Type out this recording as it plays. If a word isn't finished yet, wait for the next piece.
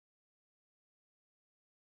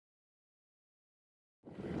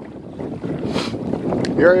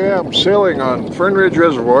Here I am sailing on Fern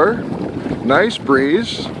Reservoir. Nice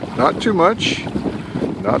breeze, not too much,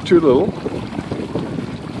 not too little.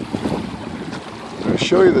 I'm going to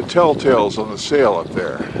show you the telltales on the sail up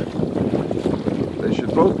there. They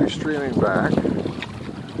should both be streaming back.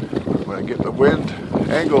 When I get the wind,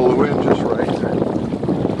 angle of the wind just right.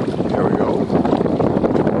 There we go.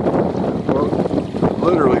 The boat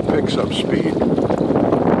literally picks up speed.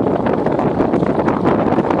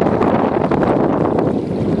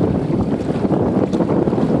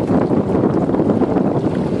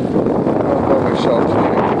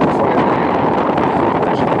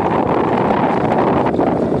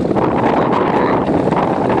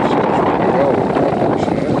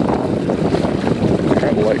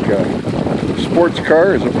 Like a sports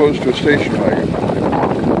car as opposed to a station wagon.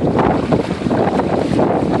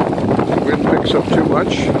 If the wind picks up too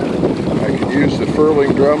much, I can use the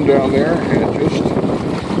furling drum down there and just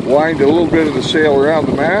wind a little bit of the sail around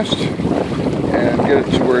the mast and get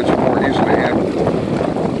it to where it's more easily handled.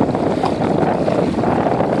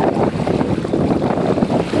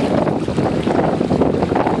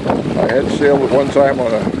 I had sailed at one time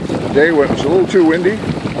on a day when it was a little too windy.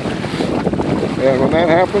 And when that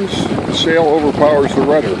happens, the sail overpowers the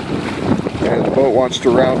rudder, and the boat wants to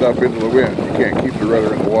round up into the wind. You can't keep the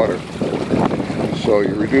rudder in the water. So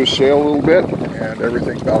you reduce sail a little bit, and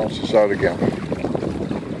everything balances out again.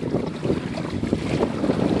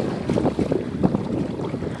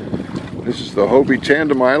 This is the Hobie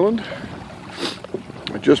Tandem island.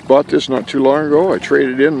 I just bought this not too long ago. I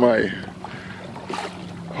traded in my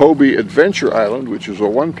Hobie Adventure Island, which is a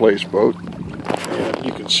one-place boat. And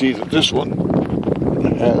you can see that this one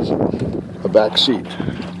has a back seat.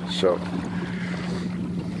 So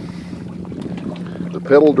the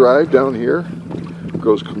pedal drive down here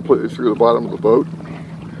goes completely through the bottom of the boat.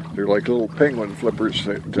 They're like little penguin flippers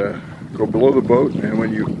that go below the boat, and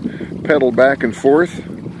when you pedal back and forth,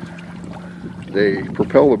 they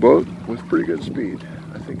propel the boat with pretty good speed.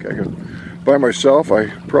 I think I can, by myself,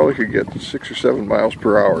 I probably could get 6 or 7 miles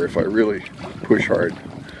per hour if I really push hard.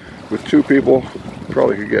 With 2 people,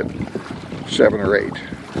 probably could get 7 or 8.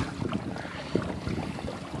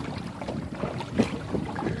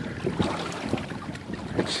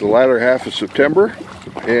 It's the latter half of September,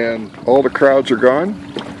 and all the crowds are gone.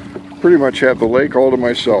 Pretty much have the lake all to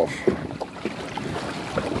myself.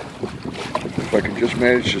 If I can just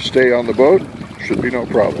manage to stay on the boat, should be no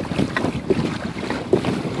problem.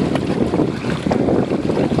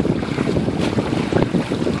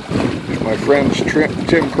 My friends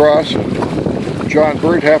Tim Cross and John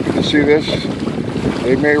Bird happened to see this.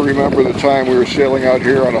 They may remember the time we were sailing out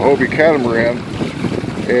here on a Hobie catamaran,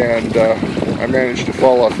 and I managed to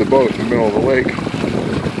fall off the boat in the middle of the lake.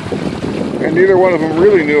 And neither one of them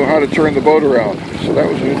really knew how to turn the boat around, so that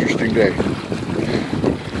was an interesting day.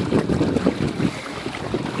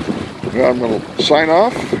 Now I'm going to sign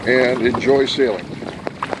off and enjoy sailing.